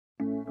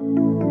Hey,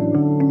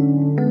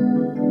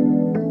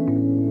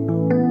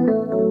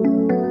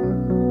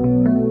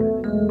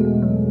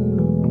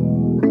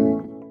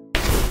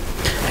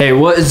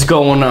 what is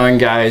going on,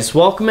 guys?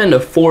 Welcome into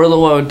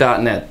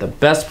forthelow.net, the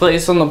best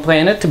place on the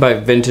planet to buy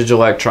vintage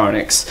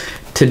electronics.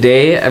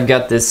 Today I've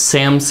got this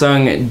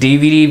Samsung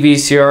DVD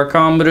VCR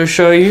combo to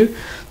show you.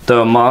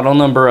 The model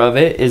number of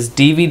it is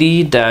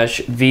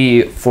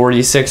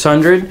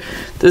DVD-V4600.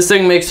 This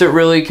thing makes it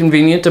really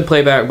convenient to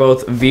play back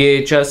both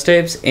VHS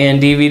tapes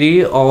and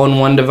DVD all in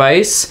one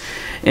device,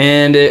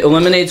 and it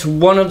eliminates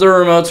one of the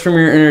remotes from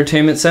your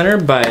entertainment center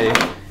by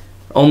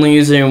only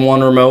using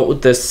one remote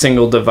with this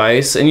single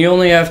device, and you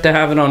only have to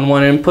have it on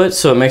one input,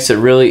 so it makes it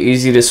really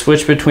easy to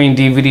switch between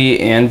DVD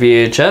and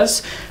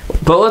VHS.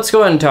 But let's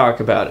go ahead and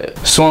talk about it.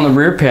 So on the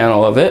rear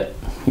panel of it,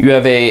 you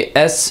have a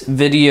S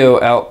video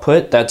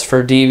output that's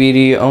for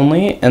DVD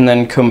only, and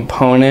then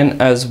component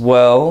as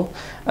well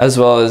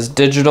as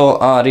digital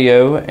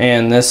audio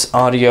and this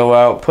audio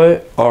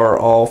output are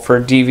all for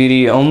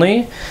DVD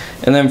only.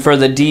 And then for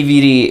the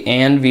DVD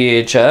and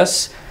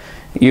VHS,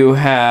 you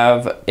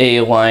have a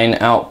line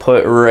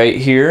output right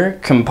here,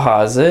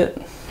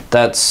 composite,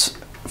 that's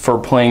for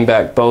playing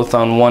back both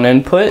on one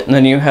input, and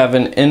then you have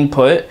an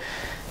input.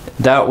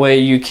 That way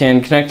you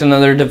can connect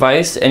another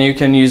device and you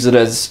can use it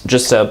as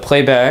just a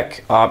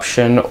playback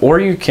option, or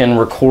you can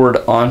record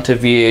onto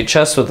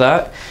VHS with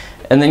that.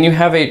 And then you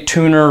have a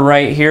tuner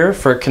right here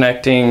for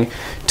connecting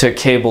to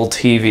cable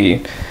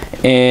TV.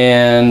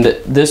 And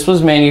this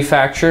was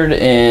manufactured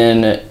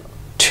in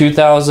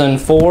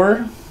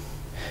 2004.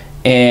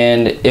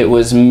 And it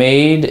was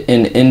made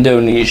in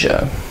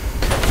Indonesia.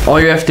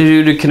 All you have to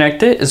do to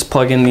connect it is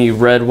plug in the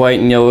red, white,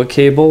 and yellow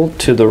cable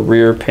to the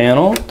rear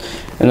panel,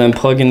 and then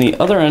plug in the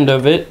other end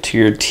of it to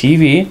your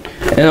TV.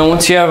 And then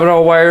once you have it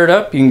all wired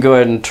up, you can go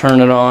ahead and turn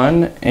it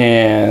on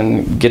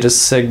and get a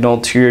signal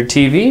to your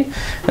TV.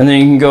 And then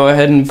you can go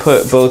ahead and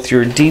put both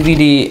your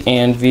DVD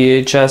and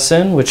VHS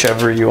in,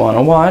 whichever you want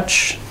to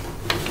watch.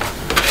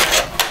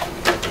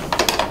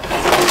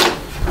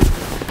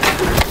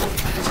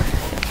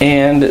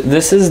 And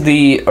this is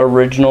the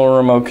original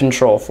remote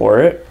control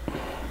for it.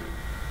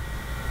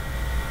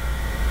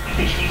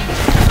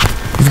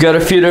 You've got a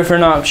few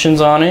different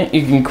options on it.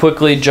 You can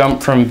quickly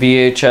jump from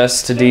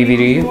VHS to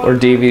DVD or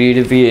DVD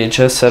to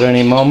VHS at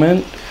any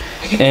moment.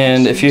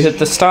 And if you hit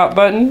the stop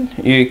button,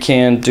 you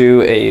can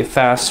do a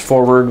fast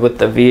forward with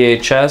the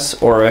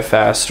VHS or a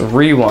fast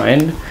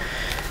rewind.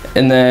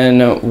 And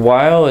then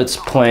while it's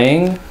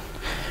playing,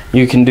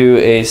 you can do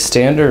a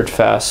standard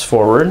fast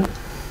forward.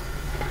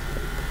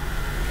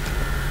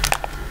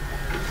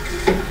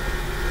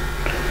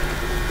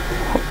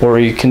 Or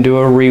you can do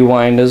a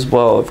rewind as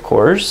well, of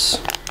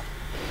course.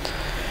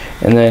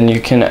 And then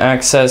you can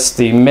access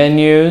the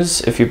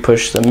menus. If you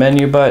push the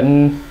menu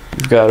button,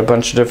 you've got a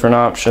bunch of different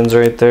options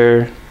right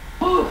there.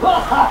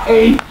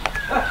 You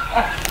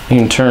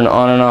can turn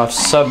on and off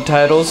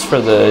subtitles for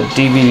the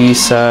DVD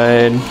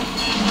side.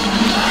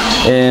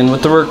 And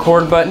with the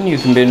record button, you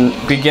can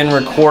begin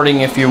recording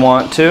if you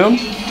want to.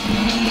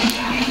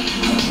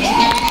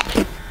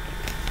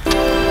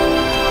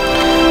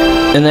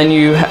 And then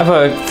you have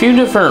a few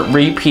different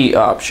repeat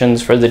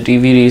options for the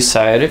DVD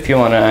side if you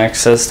want to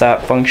access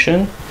that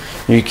function.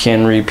 You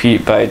can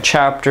repeat by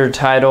chapter,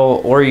 title,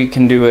 or you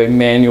can do a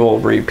manual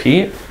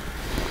repeat.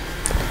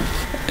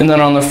 And then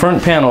on the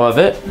front panel of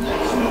it,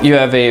 you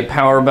have a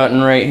power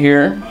button right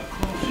here,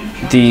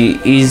 the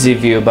easy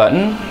view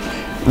button,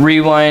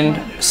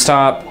 rewind,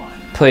 stop,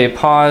 play,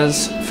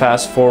 pause,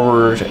 fast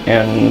forward,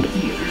 and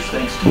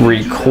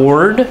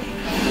record.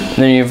 And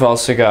then you've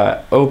also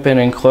got open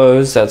and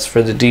close, that's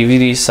for the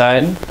DVD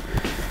side.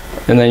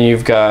 And then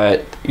you've got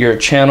your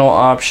channel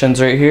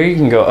options right here. You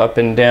can go up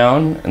and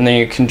down, and then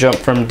you can jump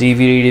from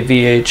DVD to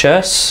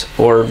VHS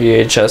or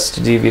VHS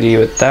to DVD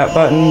with that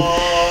button.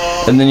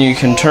 And then you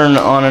can turn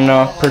on and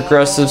off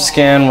progressive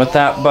scan with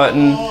that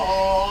button.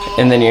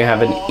 And then you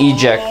have an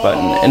eject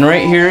button. And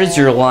right here is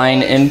your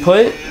line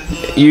input.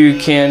 You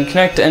can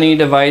connect any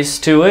device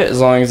to it as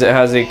long as it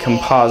has a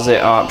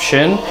composite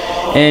option,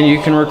 and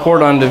you can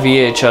record onto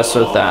VHS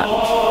with that.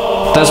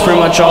 That's pretty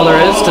much all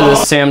there is to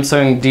this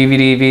Samsung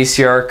DVD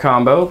VCR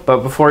combo.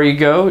 But before you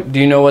go,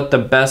 do you know what the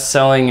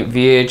best-selling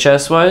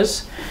VHS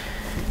was?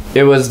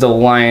 It was The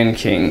Lion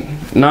King.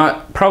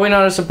 Probably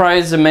not a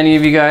surprise to many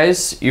of you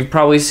guys. You've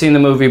probably seen the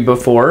movie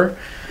before,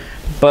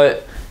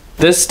 but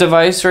this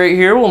device right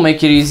here will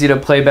make it easy to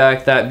play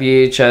back that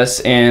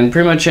VHS and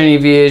pretty much any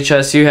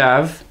VHS you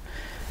have.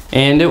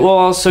 And it will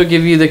also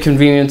give you the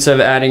convenience of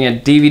adding a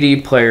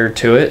DVD player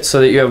to it so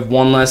that you have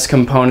one less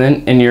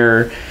component in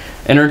your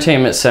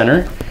entertainment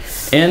center,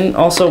 and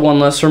also one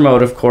less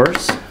remote, of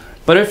course.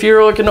 But if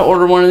you're looking to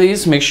order one of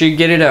these, make sure you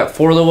get it at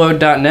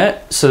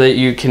forthelow.net so that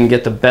you can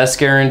get the best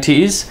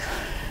guarantees.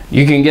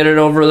 You can get it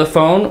over the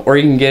phone, or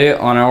you can get it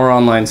on our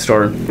online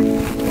store.